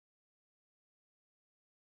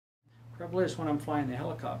Trouble is, when I'm flying the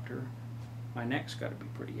helicopter, my neck's got to be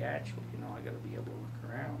pretty agile, you know, I got to be able to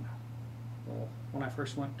look around. Well, when I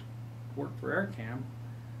first went to work for AirCam,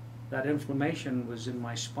 that inflammation was in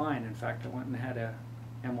my spine. In fact, I went and had a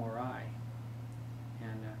MRI,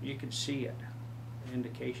 and you could see it,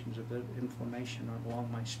 indications of inflammation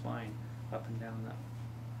along my spine, up and down that.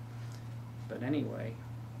 But anyway,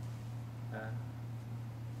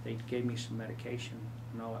 they gave me some medication,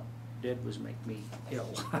 and all it did was make me ill.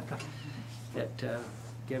 It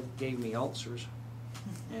gave me ulcers,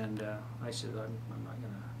 and I said, I'm not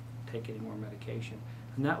going to take any more medication.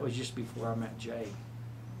 And that was just before I met Jay.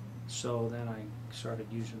 So then I started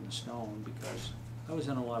using the stone because I was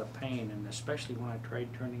in a lot of pain, and especially when I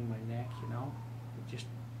tried turning my neck, you know, it just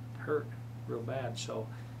hurt real bad. So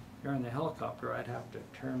during the helicopter, I'd have to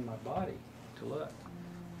turn my body to look.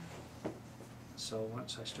 So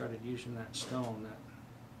once I started using that stone,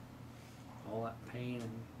 all that pain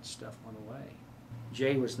and stuff went away.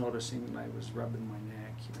 Jay was noticing I was rubbing my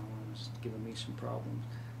neck, you know, and was giving me some problems.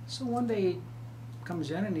 So one day he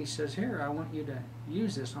comes in and he says, "Here, I want you to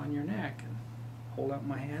use this on your neck." And hold up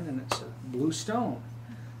my hand, and it's a blue stone.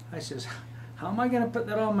 I says, "How am I going to put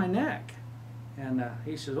that on my neck?" And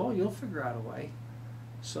he says, "Oh, you'll figure out a way."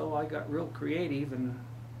 So I got real creative and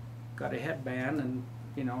got a headband and,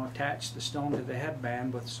 you know, attached the stone to the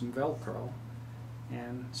headband with some Velcro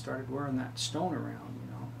and started wearing that stone around, you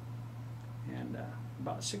know. And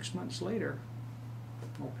about 6 months later,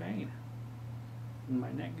 no pain. And my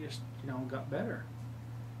neck just, you know, got better.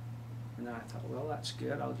 And then I thought, well, that's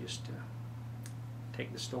good. I'll just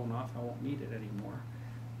take the stone off. I won't need it anymore.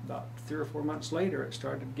 About 3 or 4 months later, it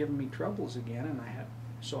started giving me troubles again, and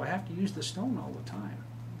so I have to use the stone all the time.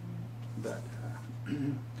 But at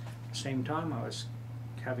the same time, I was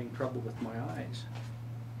having trouble with my eyes.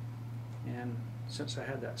 And since I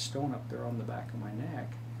had that stone up there on the back of my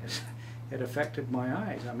neck, it affected my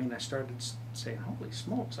eyes. I mean, I started saying, "Holy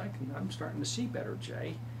smokes, I'm starting to see better,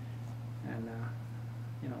 Jay." And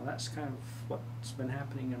you know, that's kind of what's been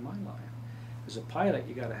happening in my life. As a pilot,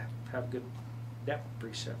 you got to have good depth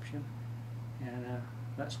perception, and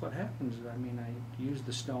that's what happens. I mean, I use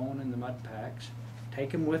the stone and the mud packs,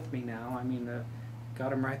 take them with me now. I mean, got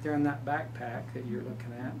them right there in that backpack that you're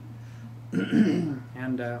looking at,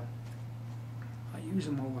 and I use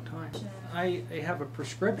them all the time. I have a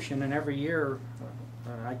prescription, and every year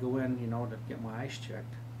I go in, you know, to get my eyes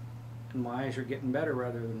checked, and my eyes are getting better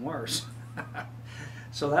rather than worse.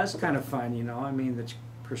 So that's kind of fun, you know. I mean, the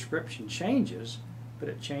prescription changes, but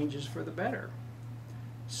it changes for the better.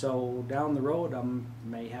 So down the road, I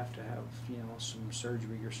may have to have, you know, some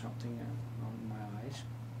surgery or something on my eyes,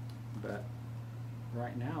 but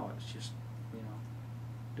right now it's just, you know,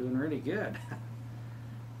 doing really good.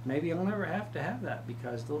 Maybe I'll never have to have that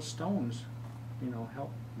because those stones, you know,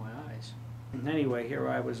 help my eyes. And anyway, here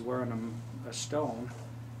I was wearing a stone,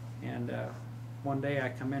 and one day I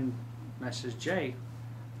come in and I says, "Jay,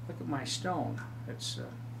 look at my stone. It's,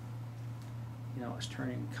 you know, it's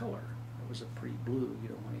turning color. It was a pretty blue, you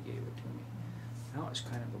know, when he gave it to me. Now it's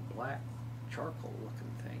kind of a black charcoal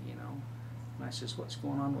looking thing, you know." And I says, "What's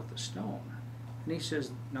going on with the stone?" And he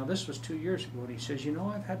says, now this was 2 years ago, and he says, "You know,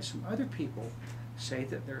 I've had some other people say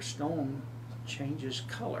that their stone changes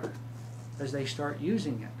color as they start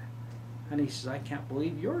using it." And he says, "I can't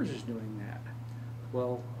believe yours is doing that."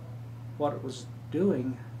 Well, what it was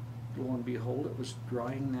doing, lo and behold, it was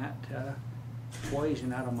drawing that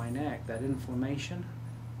poison out of my neck, that inflammation,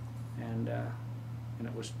 and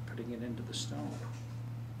it was putting it into the stone.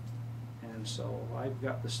 And so I've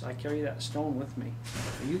got this. I carry that stone with me.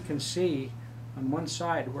 You can see on one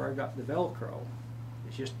side where I got the Velcro,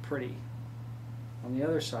 it's just pretty. On the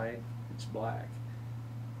other side, it's black,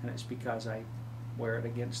 and it's because I wear it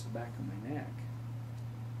against the back of my neck,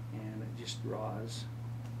 and it just draws.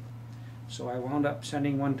 So I wound up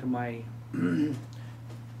sending one to my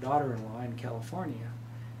daughter-in-law in California.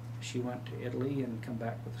 She went to Italy and come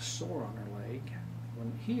back with a sore on her leg,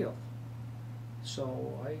 wouldn't heal.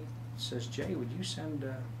 So I says, "Jay, would you send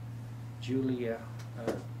Julie a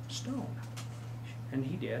stone?" And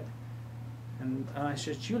he did. And I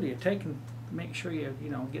says, "Julia, make sure you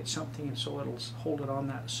know, get something so it'll hold it on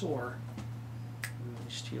that sore." And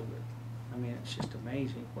just heal it. I mean, it's just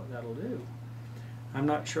amazing what that'll do. I'm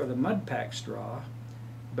not sure the mud packs draw,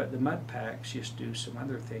 but the mud packs just do some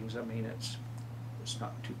other things. I mean, it's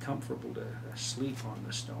not too comfortable to sleep on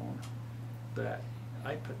the stone, but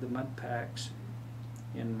I put the mud packs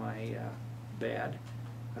in my bed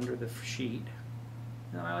under the sheet,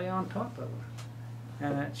 and I lay on top of them.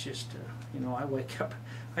 And it's just, you know, I wake up,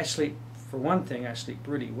 I sleep, for one thing, I sleep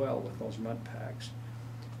really well with those mud packs.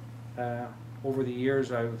 Over the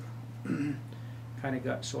years, I've kind of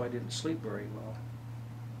got so I didn't sleep very well.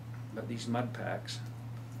 But these mud packs,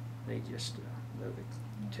 they just, they're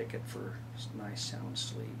the ticket for nice sound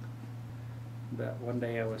sleep. But one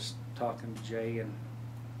day I was talking to Jay, and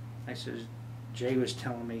I said, Jay was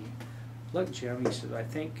telling me, look Jim, he said, I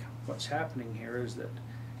think what's happening here is that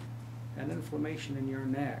an inflammation in your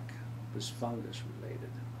neck was fungus related.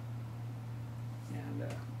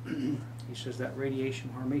 And he says that radiation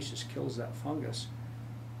hormesis kills that fungus,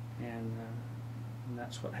 and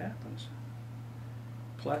that's what happens.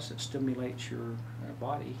 Plus it stimulates your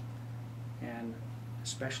body, and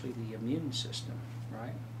especially the immune system,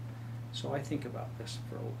 right? So I think about this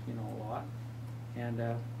for, you know, a lot.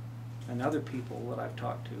 And other people that I've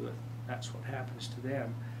talked to, that's what happens to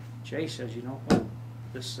them. Jay says, you know what,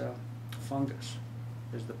 this fungus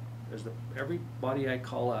is the everybody I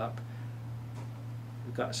call up,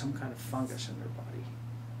 they've got some kind of fungus in their body,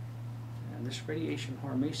 and this radiation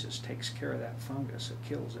hormesis takes care of that fungus. It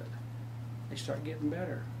kills it. They start getting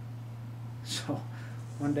better. So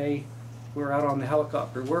one day we were out on the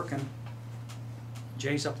helicopter working.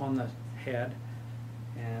 Jay's up on the head,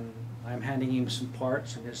 and I'm handing him some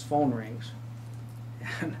parts, and his phone rings.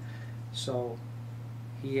 And so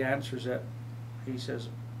he answers it. He says,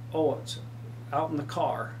 oh, it's out in the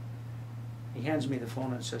car. He hands me the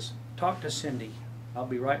phone and says, talk to Cindy. I'll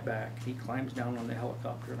be right back. He climbs down on the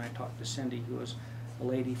helicopter, and I talk to Cindy, who is a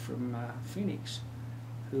lady from Phoenix,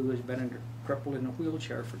 who has been crippled in a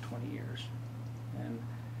wheelchair for 20 years. And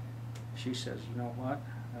she says, you know what,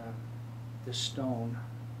 this stone,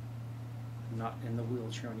 I'm not in the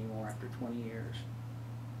wheelchair anymore after 20 years.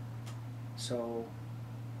 So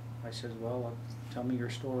I says, well, tell me your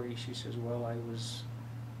story. She says, well, I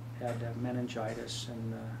had meningitis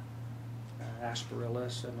and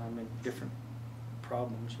aspergillus, and I'm in different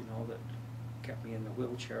problems, you know, that kept me in the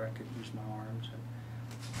wheelchair. I couldn't use my arms.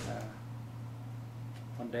 And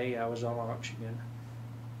one day I was on oxygen,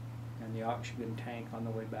 and the oxygen tank on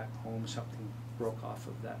the way back home, something broke off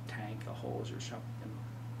of that tank, a hose or something, and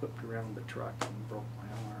whipped around the truck and broke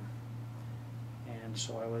my arm. And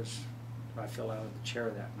so I fell out of the chair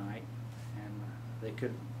that night, and they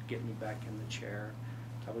couldn't get me back in the chair.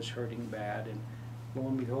 I was hurting bad, and lo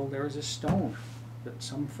and behold, there was a stone that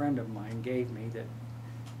some friend of mine gave me that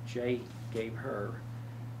Jay gave her,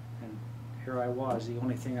 and here I was. The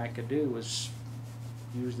only thing I could do was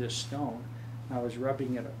use this stone. And I was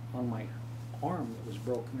rubbing it on my arm that was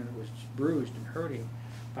broken, and it was bruised and hurting.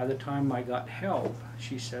 By the time I got help,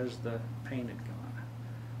 she says the pain had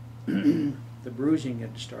gone. The bruising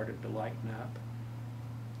had started to lighten up,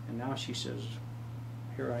 and now she says,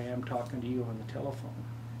 here I am talking to you on the telephone.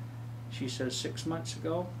 She says, 6 months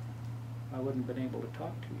ago, I wouldn't have been able to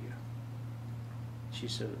talk to you. She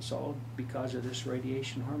said, it's all because of this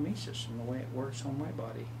radiation hormesis and the way it works on my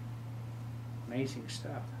body. Amazing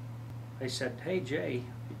stuff. I said, hey Jay,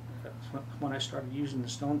 when I started using the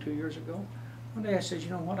stone 2 years ago, one day I said, you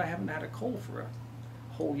know what, I haven't had a cold for a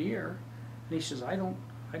whole year. And he says, I don't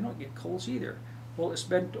get colds either. Well, it's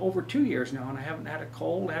been over 2 years now, and I haven't had a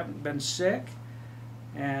cold, I haven't been sick.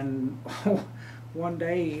 And one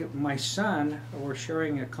day my son, we're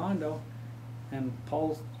sharing a condo, and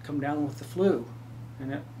Paul come down with the flu,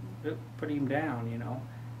 and it put him down, you know.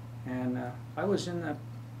 And I was in the,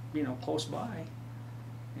 you know, close by,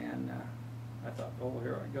 and I thought, oh,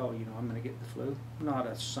 here I go, you know, I'm going to get the flu. Not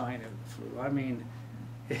a sign of the flu. I mean,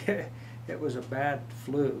 it was a bad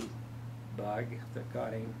flu bug that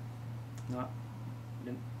got him.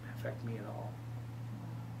 Didn't affect me at all.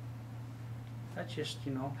 That's just,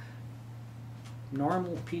 you know,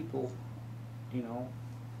 normal people, you know,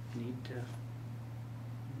 need to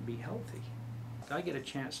be healthy. I get a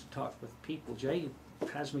chance to talk with people. Jay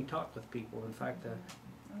has me talk with people. In fact,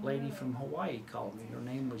 a lady from Hawaii called me. Her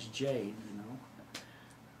name was Jade, you know.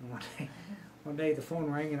 And one day the phone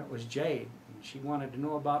rang, and it was Jade. And she wanted to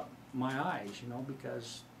know about my eyes, you know,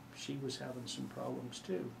 because she was having some problems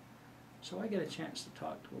too. So I get a chance to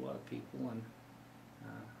talk to a lot of people and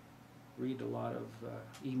read a lot of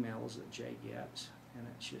emails that Jay gets, and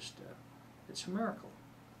it's just, it's a miracle,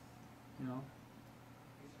 you know.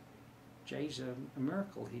 Jay's a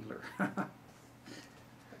miracle healer.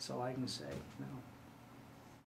 That's all I can say, you know.